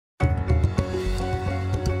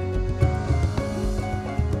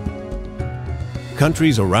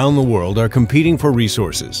Countries around the world are competing for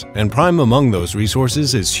resources, and prime among those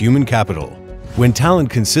resources is human capital. When talent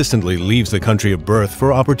consistently leaves the country of birth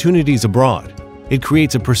for opportunities abroad, it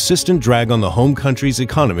creates a persistent drag on the home country's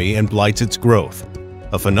economy and blights its growth,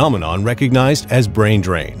 a phenomenon recognized as brain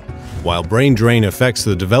drain. While brain drain affects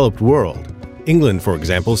the developed world, England, for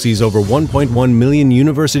example, sees over 1.1 million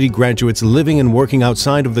university graduates living and working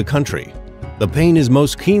outside of the country. The pain is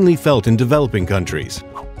most keenly felt in developing countries.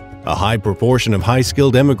 A high proportion of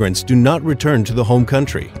high-skilled immigrants do not return to the home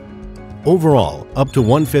country. Overall, up to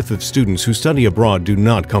 1/5 of students who study abroad do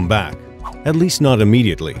not come back, at least not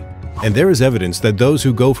immediately, and there is evidence that those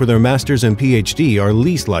who go for their master's and PhD are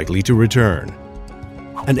least likely to return.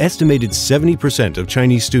 An estimated 70% of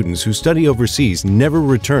Chinese students who study overseas never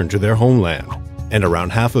return to their homeland, and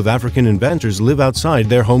around half of African inventors live outside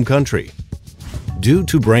their home country. Due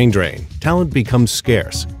to brain drain, talent becomes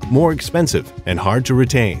scarce, more expensive, and hard to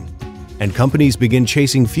retain, and companies begin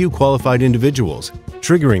chasing few qualified individuals,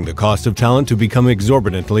 triggering the cost of talent to become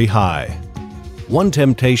exorbitantly high. One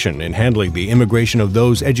temptation in handling the immigration of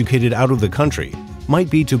those educated out of the country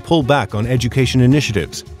might be to pull back on education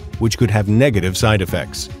initiatives, which could have negative side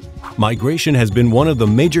effects. Migration has been one of the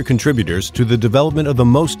major contributors to the development of the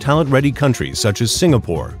most talent-ready countries such as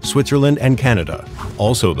Singapore, Switzerland, and Canada.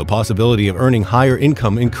 Also, the possibility of earning higher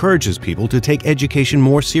income encourages people to take education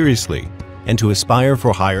more seriously and to aspire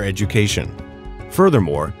for higher education.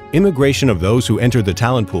 Furthermore, immigration of those who enter the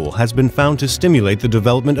talent pool has been found to stimulate the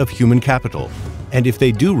development of human capital, and if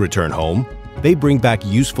they do return home, they bring back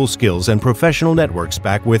useful skills and professional networks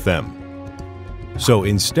back with them. So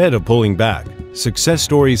instead of pulling back, success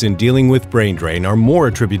stories in dealing with brain drain are more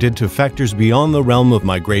attributed to factors beyond the realm of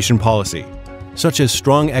migration policy, such as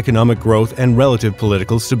strong economic growth and relative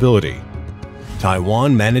political stability.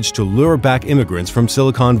 Taiwan managed to lure back immigrants from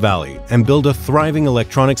Silicon Valley and build a thriving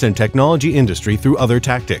electronics and technology industry through other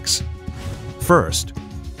tactics. First,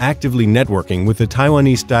 actively networking with the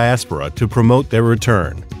Taiwanese diaspora to promote their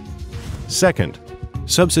return. Second,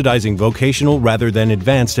 subsidizing vocational rather than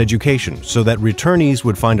advanced education so that returnees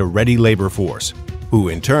would find a ready labor force, who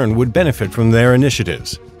in turn would benefit from their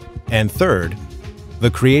initiatives. And third, the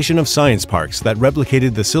creation of science parks that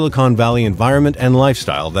replicated the Silicon Valley environment and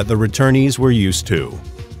lifestyle that the returnees were used to.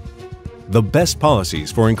 The best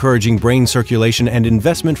policies for encouraging brain circulation and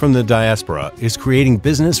investment from the diaspora is creating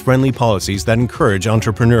business-friendly policies that encourage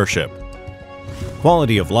entrepreneurship.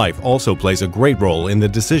 Quality of life also plays a great role in the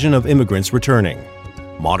decision of immigrants returning.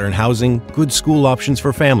 Modern housing, good school options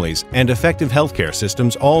for families, and effective healthcare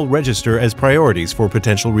systems all register as priorities for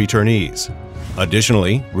potential returnees.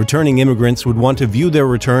 Additionally, returning immigrants would want to view their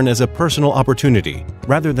return as a personal opportunity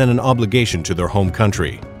rather than an obligation to their home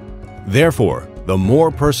country. Therefore, the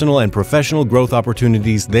more personal and professional growth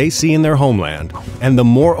opportunities they see in their homeland, and the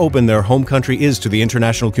more open their home country is to the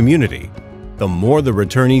international community, the more the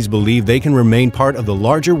returnees believe they can remain part of the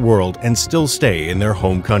larger world and still stay in their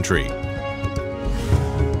home country.